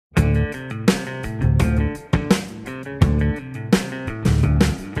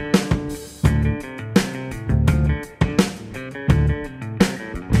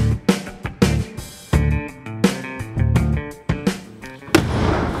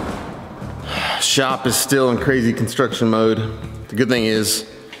Shop is still in crazy construction mode. The good thing is,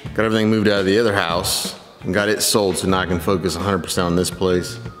 got everything moved out of the other house and got it sold, so now I can focus 100% on this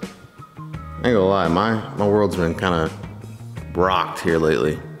place. I ain't gonna lie, my world's been kind of rocked here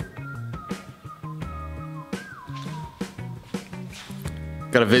lately.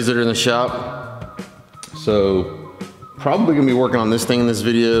 Got a visitor in the shop, so probably gonna be working on this thing in this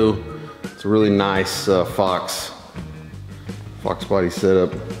video. It's a really nice Fox body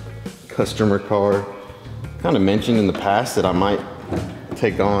setup, customer car. Kind of mentioned in the past that I might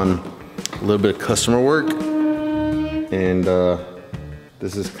take on a little bit of customer work, and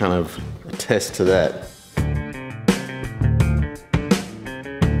this is kind of a test to that.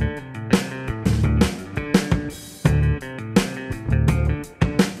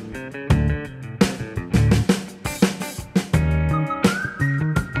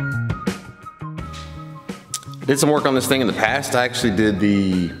 Did some work on this thing in the past. I actually did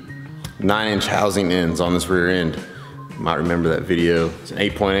the 9-inch housing ends on this rear end. You might remember that video. It's an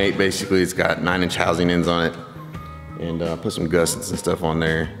 8.8, basically. It's got 9-inch housing ends on it. And put some gussets and stuff on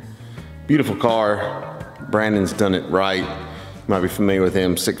there. Beautiful car. Brandon's done it right. You might be familiar with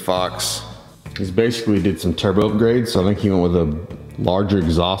him, Sick Fox. He's basically did some turbo upgrades. So I think he went with a larger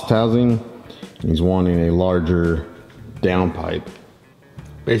exhaust housing. And he's wanting a larger downpipe.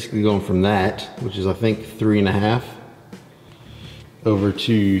 Basically going from that, which is I think 3.5, over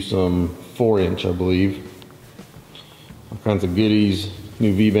to some 4-inch, I believe. All kinds of goodies,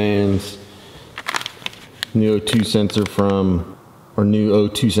 new V-bands, new O2 sensor new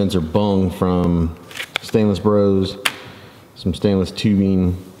O2 sensor bung from Stainless Bros, some stainless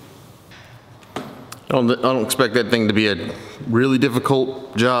tubing. I don't expect that thing to be a really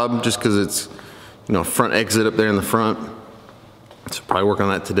difficult job, just because it's, you know, front exit up there in the front. So probably work on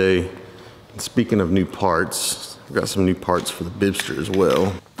that today. And speaking of new parts, I've got some new parts for the Bibster as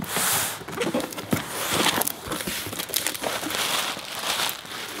well.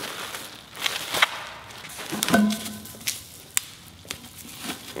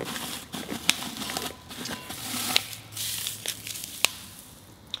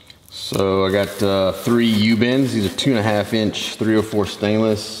 So I got 3 U-bends. These are 2.5-inch 304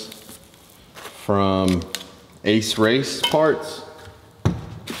 stainless from Ace Race Parts.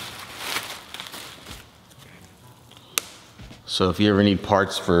 So if you ever need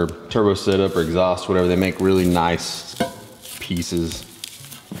parts for turbo setup or exhaust, whatever, they make really nice pieces.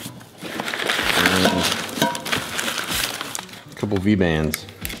 And a couple V-bands.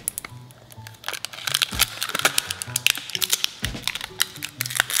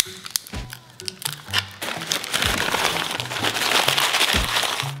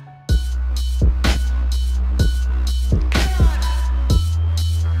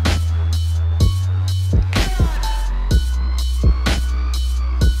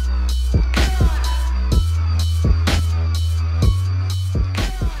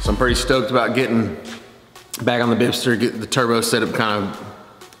 Pretty stoked about getting back on the Bibster, get the turbo setup kind of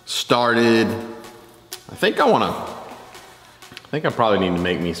started. I think I probably need to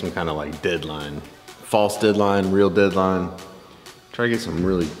make me some kind of like deadline, false deadline, real deadline. Try to get some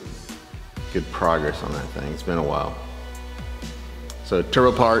really good progress on that thing. It's been a while. So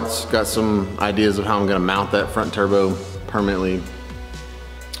turbo parts, got some ideas of how I'm gonna mount that front turbo permanently.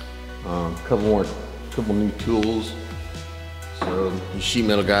 Couple new tools. So you sheet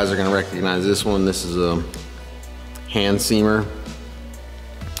metal guys are gonna recognize this one. This is a hand seamer.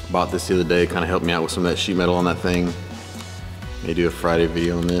 Bought this the other day, kind of helped me out with some of that sheet metal on that thing. May do a Friday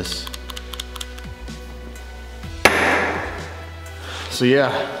video on this. So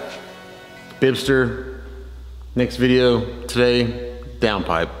yeah, Bibster, next video today,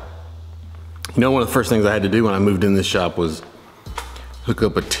 downpipe. You know, one of the first things I had to do when I moved in this shop was hook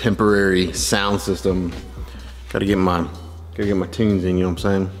up a temporary sound system. Gotta get my tunes in, you know what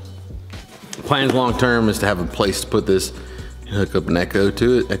I'm saying? The plans long term is to have a place to put this and hook up an Echo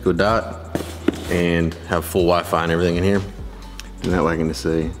to it, Echo Dot, and have full Wi-Fi and everything in here. And that way I can just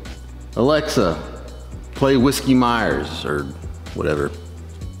say, Alexa, play Whiskey Myers, or whatever.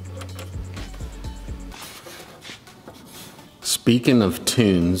 Speaking of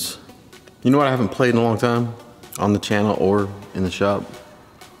tunes, you know what I haven't played in a long time on the channel or in the shop?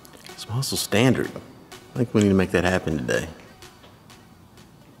 It's Muscle Standard. I think we need to make that happen today.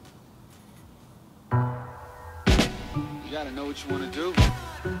 You gotta know what you wanna do.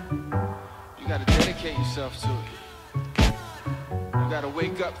 You gotta dedicate yourself to it. You gotta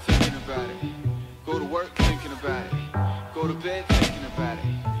wake up thinking about it. Go to work thinking about it. Go to bed thinking about it.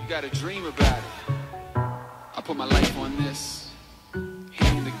 You gotta dream about it. I put my life on this.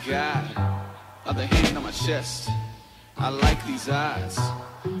 Hand to God, other hand on my chest. I like these eyes.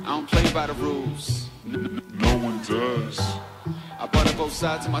 I don't play by the rules. No one does. I butter both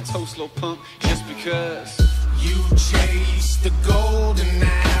sides of my toast, slow pump, just because. You chase the golden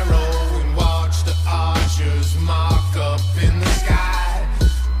arrow and watch the archers mark up in the sky.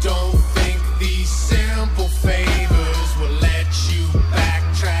 Don't think these simple favors will let you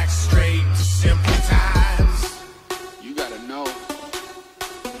backtrack straight to simple times. You gotta know,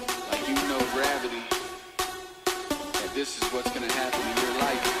 like you know gravity, that this is what's gonna happen in your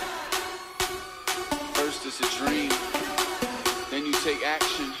life. First it's a dream, then you take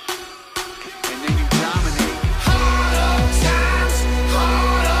action, and then you dominate. Hard up times,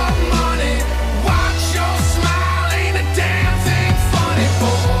 hard up money. Watch your smile, ain't a damn thing funny,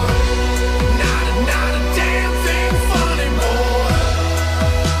 boy. Not a damn thing funny, boy.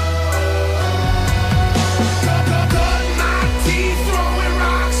 Cut my teeth, throwing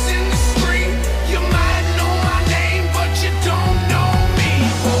rocks in the street. You might know my name, but you don't know me,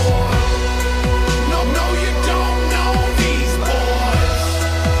 boy. No, you don't know these boys.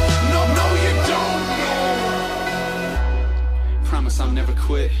 No, you don't know. Promise I'll never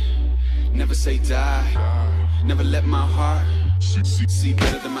quit, never say die, never let my heart see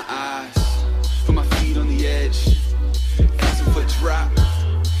better than my eyes. Put my feet on the edge, 1,000-foot drop.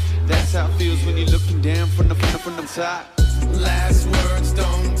 That's how it feels when you're looking down from the top. Last words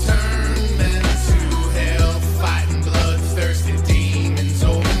don't turn men to hell, fighting bloodthirsty demons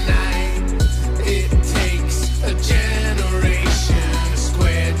overnight. It takes a generation of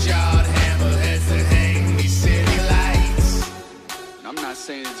square-jawed hammerheads to hang these city lights. And I'm not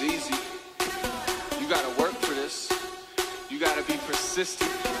saying it's easy. You gotta work for this. You gotta be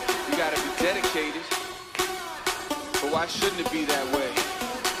persistent. You gotta be dedicated. But why shouldn't it be that way?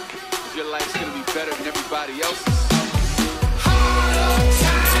 If your life's gonna be better than everybody else's. Hard up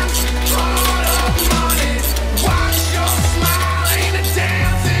times, hard up money. Watch your smile, ain't a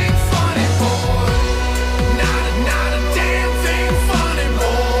damn thing funny, boy. Not a damn thing funny,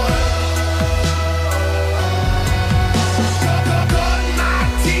 boy. Cut my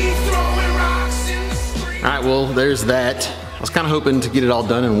teeth, throwing rocks in the street. All right, well, there's that. I was kind of hoping to get it all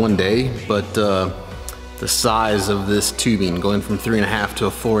done in one day, but the size of this tubing, going from 3.5 to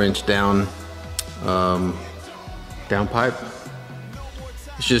a 4-inch downpipe,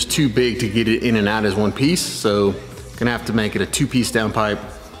 it's just too big to get it in and out as one piece. So gonna have to make it a 2-piece downpipe,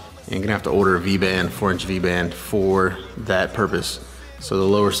 and gonna have to order a V-band, 4-inch V-band for that purpose. So the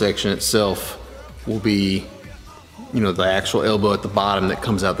lower section itself will be, you know, the actual elbow at the bottom that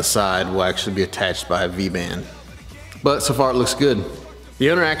comes out the side will actually be attached by a V-band. But so far it looks good. The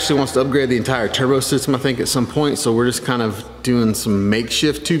owner actually wants to upgrade the entire turbo system, I think, at some point, so we're just kind of doing some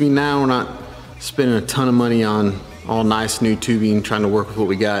makeshift tubing now. We're not spending a ton of money on all nice new tubing, trying to work with what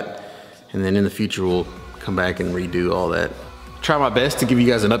we got, and then in the future we'll come back and redo all that. Try my best to give you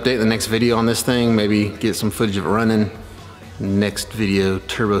guys an update in the next video on this thing, maybe get some footage of it running. Next video,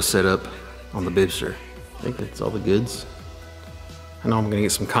 turbo setup on the Bibster. I think that's all the goods. I know I'm gonna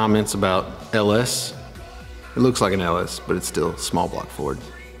get some comments about LS. It looks like an LS, but it's still small block Ford.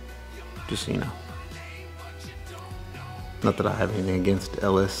 Just so you know. Not that I have anything against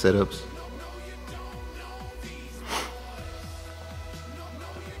LS setups.